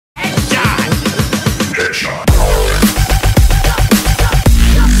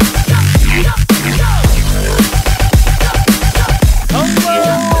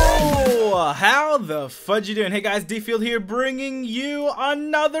the fudge you doing? Hey guys, D-Field here, bringing you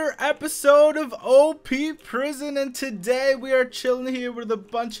another episode of OP Prison, and today we are chilling here with a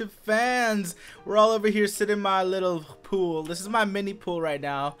bunch of fans. We're all over here sitting in my little pool. This is my mini pool right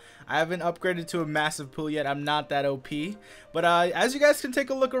now. I haven't upgraded to a massive pool yet. I'm not that OP. But as you guys can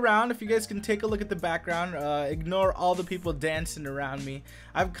take a look around, if you guys can take a look at the background, ignore all the people dancing around me.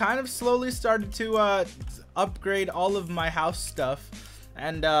 I've kind of slowly started to upgrade all of my house stuff.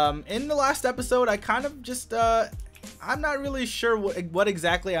 And in the last episode, I kind of just, I'm not really sure what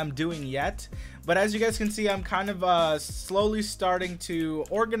exactly I'm doing yet. But as you guys can see, I'm kind of slowly starting to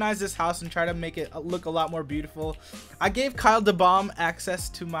organize this house and try to make it look a lot more beautiful. I gave Kyle the Bomb access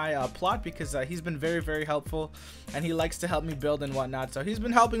to my plot because he's been very, very helpful. And he likes to help me build and whatnot. So he's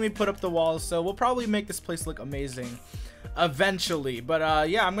been helping me put up the walls. So we'll probably make this place look amazing eventually. But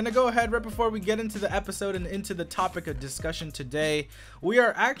yeah, I'm gonna go ahead right before we get into the episode and into the topic of discussion today. We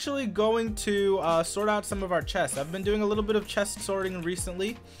are actually going to sort out some of our chests. I've been doing a little bit of chest sorting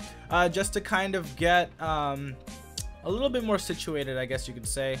recently, just to kind of get a little bit more situated, I guess you could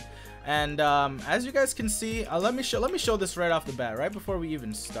say. And as you guys can see, let me show this right off the bat, right before we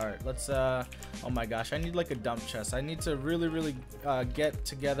even start. Let's oh my gosh, I need like a dump chest. I need to really get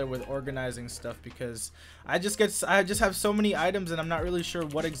together with organizing stuff because I just have so many items and I'm not really sure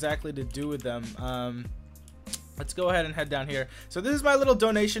what exactly to do with them. Let's go ahead and head down here. So this is my little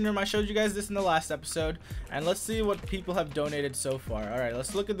donation room. I showed you guys this in the last episode, and let's see what people have donated so far. All right,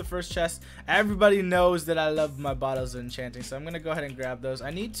 let's look at the first chest. Everybody knows that I love my bottles of enchanting, so I'm gonna go ahead and grab those. I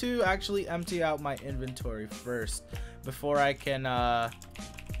need to actually empty out my inventory first before I can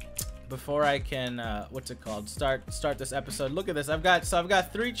what's it called, start this episode. Look at this. I've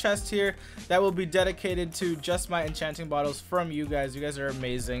got 3 chests here that will be dedicated to just my enchanting bottles from you guys. You guys are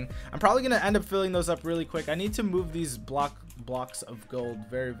amazing. I'm probably gonna end up filling those up really quick. I need to move these blocks of gold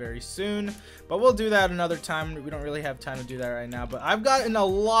very soon, but we'll do that another time. We don't really have time to do that right now, but I've gotten a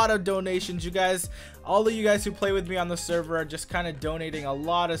lot of donations. You guys, all of you guys who play with me on the server are just kind of donating a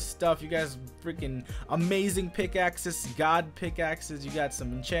lot of stuff. You guys freaking amazing pickaxes, god pickaxes, you got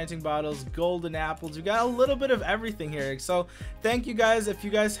some enchanting bottles, golden apples, you got a little bit of everything here. So thank you guys. If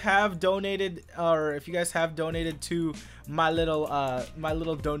you guys have donated, or if you guys have donated to my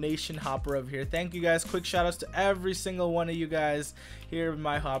little donation hopper over here, thank you guys. Quick shout outs to every single one of you guys here in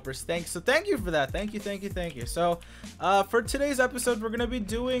my hoppers. Thanks. So thank you for that. Thank you. So for today's episode, we're gonna be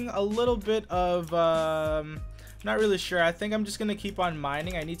doing a little bit of not really sure. I think I'm just gonna keep on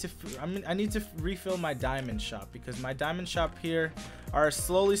mining. I need to refill my diamond shop because my diamond shop here are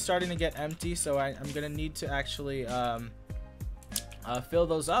slowly starting to get empty, so I'm gonna need to actually fill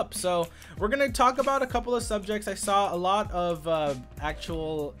those up. So we're gonna talk about a couple of subjects. I saw a lot of a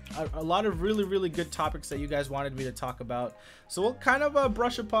lot of really good topics that you guys wanted me to talk about, so we'll kind of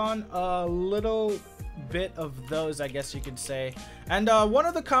brush upon a little bit of those, I guess you could say. And one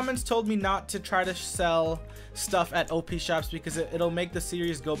of the comments told me not to try to sell stuff at OP shops because it'll make the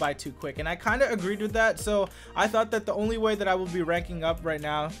series go by too quick, and I kind of agreed with that. So I thought that the only way that I will be ranking up right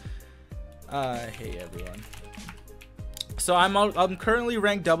now, hey everyone, so I'm currently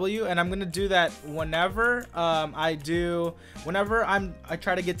ranked W, and I'm gonna do that whenever I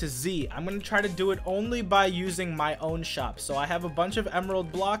try to get to Z. I'm gonna try to do it only by using my own shop. So I have a bunch of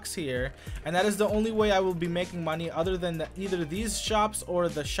emerald blocks here, and that is the only way I will be making money, other than either these shops or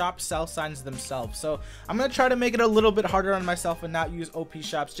the shop sell signs themselves. So I'm gonna try to make it a little bit harder on myself and not use OP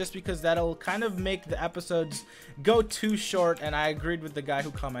shops, just because that'll kind of make the episodes go too short, and I agreed with the guy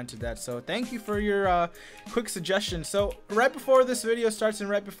who commented that. So thank you for your quick suggestion. So right before this video starts and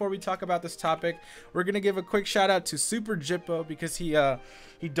right before we talk about this topic, we're gonna give a quick shout out to Super Jippo because he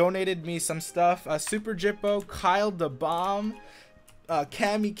donated me some stuff. Super Jippo, Kyle the Bomb,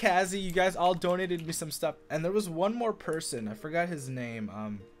 Kamikaze, you guys all donated me some stuff. And there was one more person, I forgot his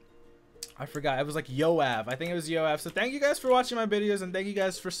name. I forgot. It was like Yoav. I think it was Yoav. So thank you guys for watching my videos, and thank you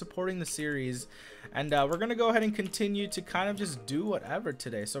guys for supporting the series. And we're going to go ahead and continue to kind of just do whatever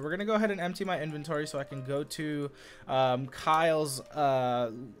today. So we're going to go ahead and empty my inventory so I can go to Kyle's,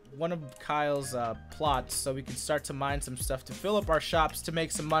 one of Kyle's plots, so we can start to mine some stuff to fill up our shops to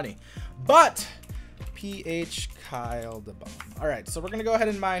make some money. But PH Kyle the Bomb. All right, so we're going to go ahead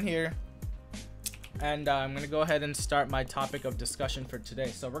and mine here. And I'm going to go ahead and start my topic of discussion for today.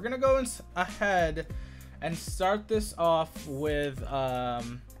 So we're going to go ahead and start this off with, let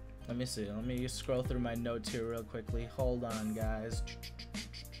me see. Let me scroll through my notes here real quickly. Hold on, guys.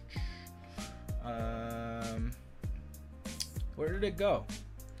 Where did it go?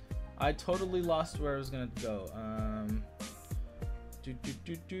 I totally lost where I was going to go.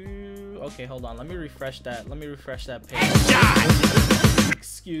 Okay, hold on. Let me refresh that. Let me refresh that page.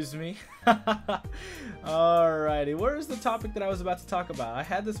 Excuse me. Alrighty, where is the topic that I was about to talk about? I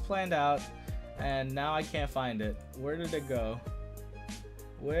had this planned out, and now I can't find it. Where did it go?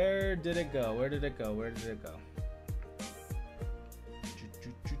 Where did it go? Where did it go? Where did it go?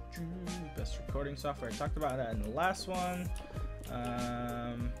 Best recording software. I talked about that in the last one.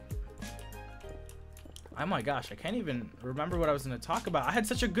 Oh my gosh, I can't even remember what I was going to talk about. I had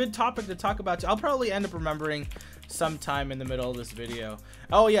such a good topic to talk about. I'll probably end up remembering sometime in the middle of this video.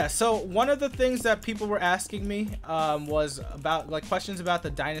 Oh yeah, so one of the things that people were asking me was about questions about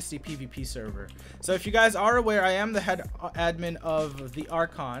the Dynasty PvP server. So if you guys are aware, I am the head admin of the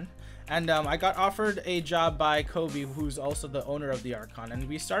Archon. And I got offered a job by Kobe, who's also the owner of the Archon, and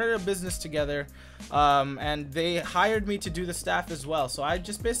we started a business together, and they hired me to do the staff as well. So I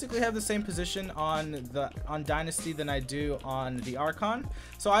just basically have the same position on Dynasty than I do on the Archon.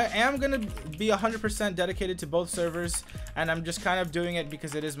 So I am gonna be 100% dedicated to both servers, and I'm just kind of doing it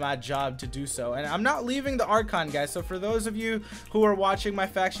because it is my job to do so. And I'm not leaving the Archon, guys. So for those of you who are watching my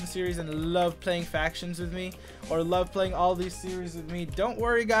faction series and love playing factions with me, or love playing all these series with me, don't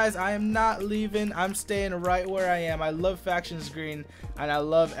worry, guys. I am not leaving. I'm staying right where I am. I love Factions Green, and I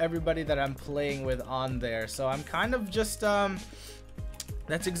love everybody that I'm playing with on there. So I'm kind of just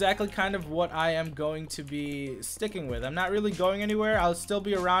that's exactly kind of what I am going to be sticking with. I'm not really going anywhere. I'll still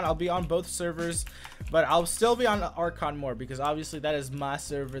be around. I'll be on both servers, but I'll still be on Archon more because obviously that is my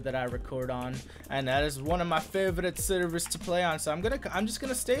server that I record on, and that is one of my favorite servers to play on. So I'm just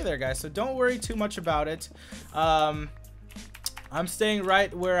gonna stay there, guys. So don't worry too much about it. I'm staying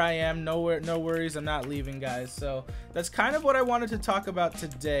right where I am. No worries. I'm not leaving, guys. So that's kind of what I wanted to talk about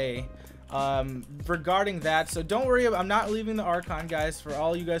today regarding that. So don't worry, I'm not leaving the Archon, guys. For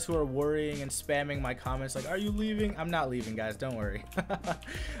all you guys who are worrying and spamming my comments like, are you leaving? I'm not leaving, guys. Don't worry.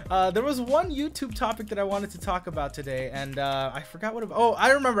 There was one YouTube topic that I wanted to talk about today, and I forgot what I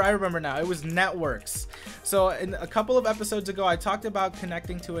remember now. It was networks. So in a couple of episodes ago, I talked about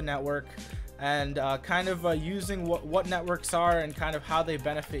connecting to a network and kind of using what networks are and kind of how they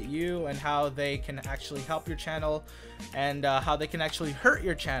benefit you and how they can actually help your channel and how they can actually hurt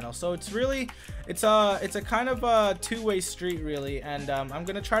your channel. So it's a kind of a two-way street, really, and I'm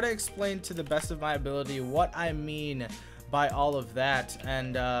gonna try to explain to the best of my ability what I mean by all of that.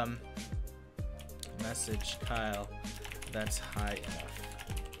 And message Kyle, that's high enough.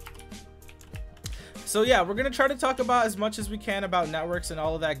 So yeah, we're gonna try to talk about as much as we can about networks and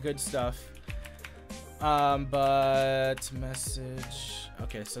all of that good stuff. But message,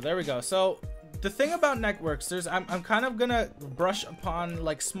 okay, so there we go. So the thing about networks, I'm kind of gonna brush upon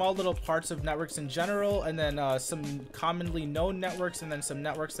like small little parts of networks in general, and then some commonly known networks, and then some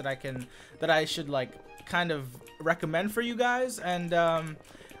networks that I should like kind of recommend for you guys. And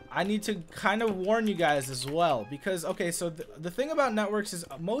I need to kind of warn you guys as well, because okay, so the thing about networks is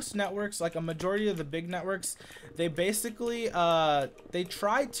most networks, like a majority of the big networks, they basically they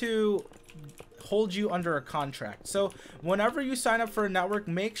try to hold you under a contract. So whenever you sign up for a network,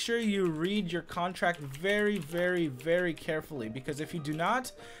 make sure you read your contract very, very, very carefully, because if you do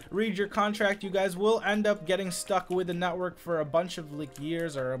not read your contract, you guys will end up getting stuck with the network for a bunch of like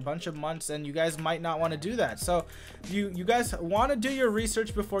years or a bunch of months, and you guys might not want to do that. So you guys want to do your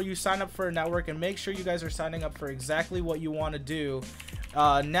research before you sign up for a network, and make sure you guys are signing up for exactly what you want to do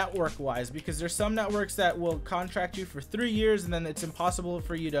network wise, because there's some networks that will contract you for 3 years and then it's impossible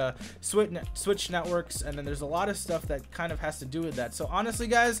for you to switch networks, and then there's a lot of stuff that kind of has to do with that. So honestly,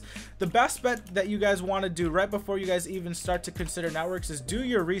 guys, the best bet that you guys want to do right before you guys even start to consider networks is do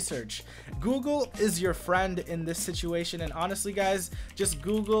your research. Google is your friend in this situation, and honestly, guys, just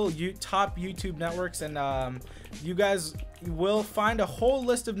Google top YouTube networks, and you guys will find a whole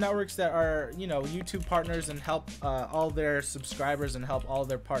list of networks that are, you know, YouTube partners and help all their subscribers and help all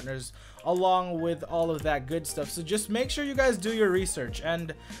their partners along with all of that good stuff. So just make sure you guys do your research,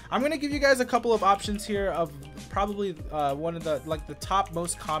 and I'm gonna give you guys a couple of options here of probably one of the top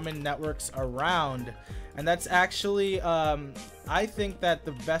most common networks around, and that's actually I think that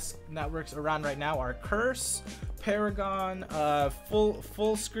the best networks around right now are Curse, Paragon,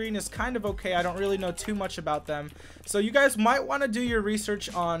 full screen is kind of okay. I don't really know too much about them, so you guys might want to do your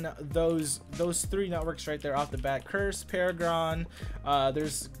research on those three networks right there off the bat. Curse, Paragon,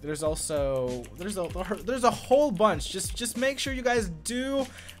 there's a whole bunch. Just make sure you guys do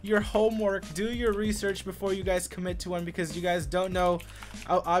your homework, do your research before you guys commit to one, because you guys don't know.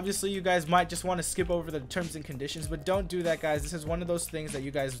 Obviously you guys might just want to skip over the terms and conditions, but don't do that, guys. This is one of those things that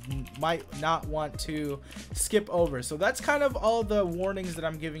you guys might not want to skip over. So that's kind of all the warnings that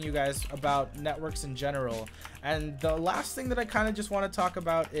I'm giving you guys about networks in general. And the last thing that I kind of just want to talk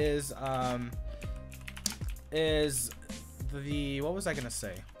about is the, what was I gonna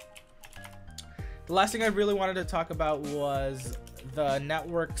say? The last thing I really wanted to talk about was the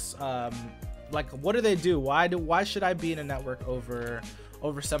networks. Like, what do they do? Why should I be in a network over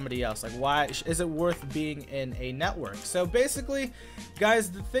somebody else? Like, why is it worth being in a network? So basically,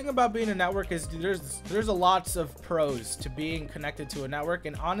 guys, the thing about being a network is there's a lots of pros to being connected to a network,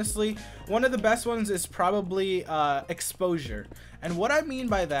 and honestly, one of the best ones is probably exposure. And what I mean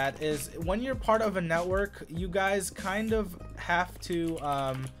by that is when you're part of a network, you guys kind of have to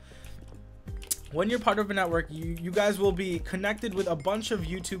when you're part of a network, you guys will be connected with a bunch of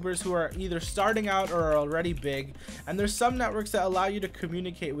YouTubers who are either starting out or are already big, and there's some networks that allow you to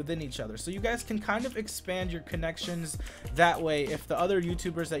communicate within each other, so you guys can kind of expand your connections that way if the other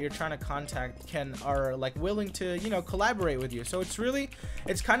YouTubers that you're trying to contact are like willing to, you know, collaborate with you. So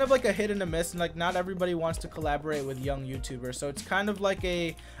it's kind of like a hit and a miss, and like not everybody wants to collaborate with young YouTubers, so it's kind of like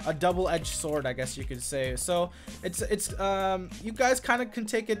a double-edged sword, I guess you could say. So it's you guys kind of can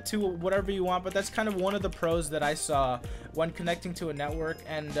take it to whatever you want, but that's kind of one of the pros that I saw when connecting to a network.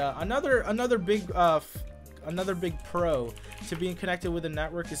 And another big pro to being connected with a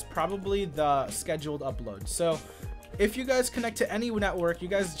network is probably the scheduled upload. So if you guys connect to any network, you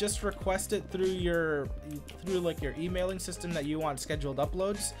guys just request it through like your emailing system that you want scheduled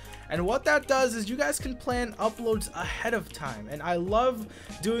uploads, and what that does is you guys can plan uploads ahead of time. And I love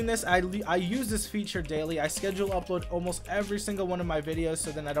doing this. I use this feature daily. I schedule upload almost every single one of my videos,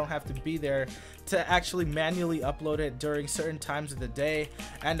 so then I don't have to be there to actually manually upload it during certain times of the day,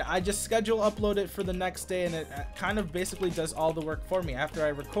 and I just schedule upload it for the next day, and it kind of basically does all the work for me. After I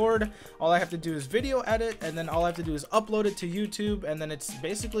record, all I have to do is video edit, and then all I have to do is upload it to YouTube, and then it's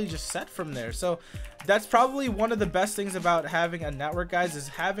basically just set from there. So that's probably one of the best things about having a network, guys, is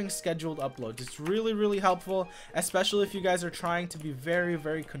having scheduled uploads. It's really helpful, especially if you guys are trying to be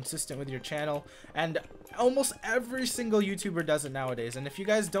very consistent with your channel, and almost every single YouTuber does it nowadays. And if you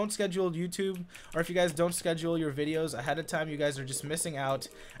guys don't schedule YouTube, or if you guys don't schedule your videos ahead of time, you guys are just missing out.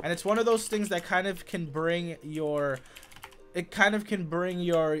 And it's one of those things that kind of can bring your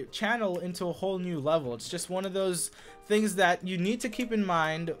channel into a whole new level. It's just one of those things that you need to keep in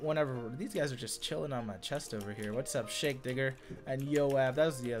mind whenever. These guys are just chilling on my chest over here. What's up, Shake Digger and Yoab? That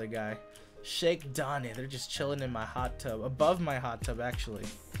was the other guy, Shake Donnie. They're just chilling in my hot tub, above my hot tub actually.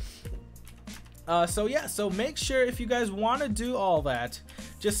 So yeah, so make sure, if you guys want to do all that,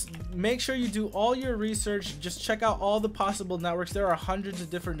 just make sure you do all your research. Just check out all the possible networks. There are hundreds of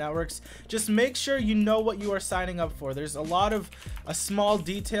different networks. Just make sure you know what you are signing up for. There's a lot of small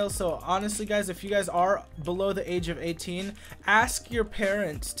details. So honestly, guys, if you guys are below the age of 18, ask your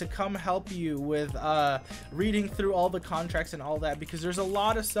parents to come help you with reading through all the contracts and all that, because there's a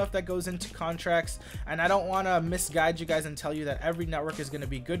lot of stuff that goes into contracts, and I don't want to misguide you guys and tell you that every network is going to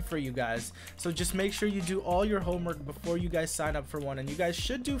be good for you guys. So just make sure you do all your homework before you guys sign up for one, and you guys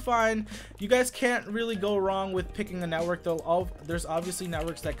should do fine. You guys can't really go wrong with picking a network, though. There's obviously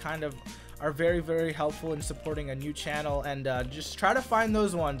networks that kind of are very helpful in supporting a new channel, and just try to find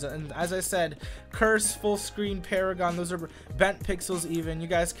those ones. And as I said, Curse, Full Screen, Paragon, those are Bent Pixels even. You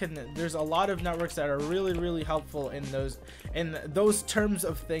guys can, there's a lot of networks that are really helpful in those terms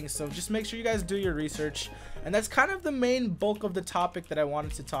of things. So just make sure you guys do your research. And that's kind of the main bulk of the topic that I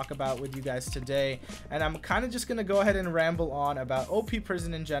wanted to talk about with you guys today. And I'm kind of just going to go ahead and ramble on about OP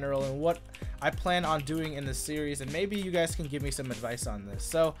Prison in general and what I plan on doing in this series. And maybe you guys can give me some advice on this.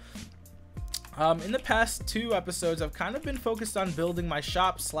 So in the past 2 episodes, I've kind of been focused on building my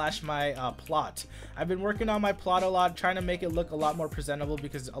shop / my plot. I've been working on my plot a lot, trying to make it look a lot more presentable,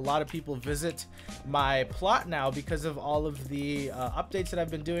 because a lot of people visit my plot now because of all of the updates that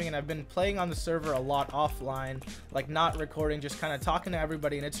I've been doing, and I've been playing on the server a lot offline, like not recording, just kind of talking to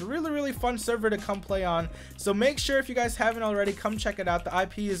everybody, and it's a really fun server to come play on. So make sure, if you guys haven't already, come check it out. The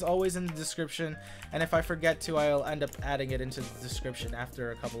IP is always in the description, and if I forget to, I'll end up adding it into the description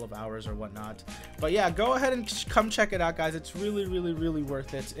after a couple of hours or whatnot. But yeah, go ahead and come check it out, guys. It's really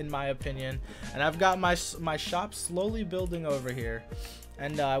worth it, in my opinion. And I've got my shop slowly building over here,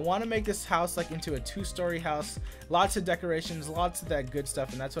 and I want to make this house like into a 2-story house. Lots of decorations, lots of that good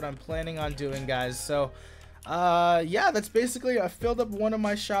stuff, and that's what I'm planning on doing, guys. So yeah, that's basically, I filled up one of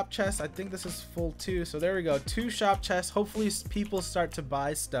my shop chests. I think this is full too, so there we go, 2 shop chests. Hopefully people start to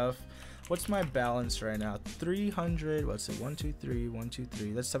buy stuff. What's my balance right now? 300, what's it?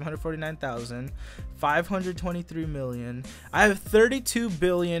 123, that's 749,000, 523 million. I have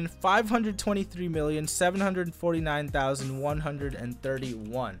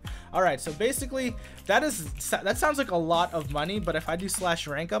 32,523,749,131. All right, so basically that sounds like a lot of money, but if I do slash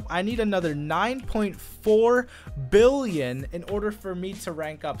rank up, I need another 9.4 billion in order for me to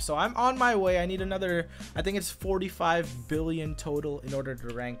rank up. So I'm on my way. I need another, I think it's 45 billion total in order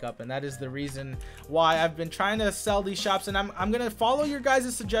to rank up, and that is the reason why I've been trying to sell these shops. And I'm gonna follow your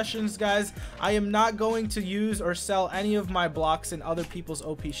guys' suggestions, guys. I am not going to use or sell any of my blocks in other people's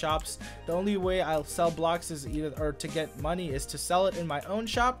OP shops. The only way I'll sell blocks is either, or to get money, is to sell it in my own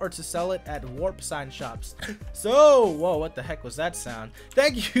shop or to sell it at warp sign shops. So whoa, what the heck was that sound?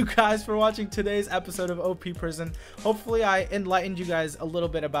 Thank you guys for watching today's episode of OP Prison. Hopefully I enlightened you guys a little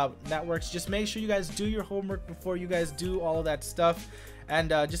bit about networks. Just make sure you guys do your homework before you guys do all of that stuff, and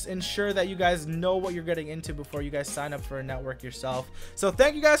just ensure that you guys know what you're getting into before you guys sign up for a network yourself. So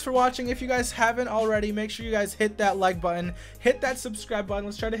thank you guys for watching. If you guys haven't already, make sure you guys hit that like button, hit that subscribe button.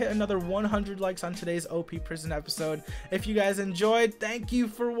 Let's try to hit another 100 likes on today's OP Prison episode. If you guys enjoyed, thank you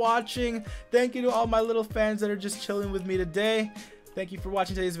for watching. Thank you to all my little fans that are just chilling with me today. Thank you for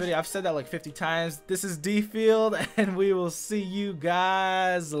watching today's video. I've said that like 50 times. This is D Field, and we will see you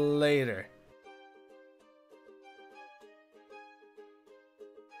guys later.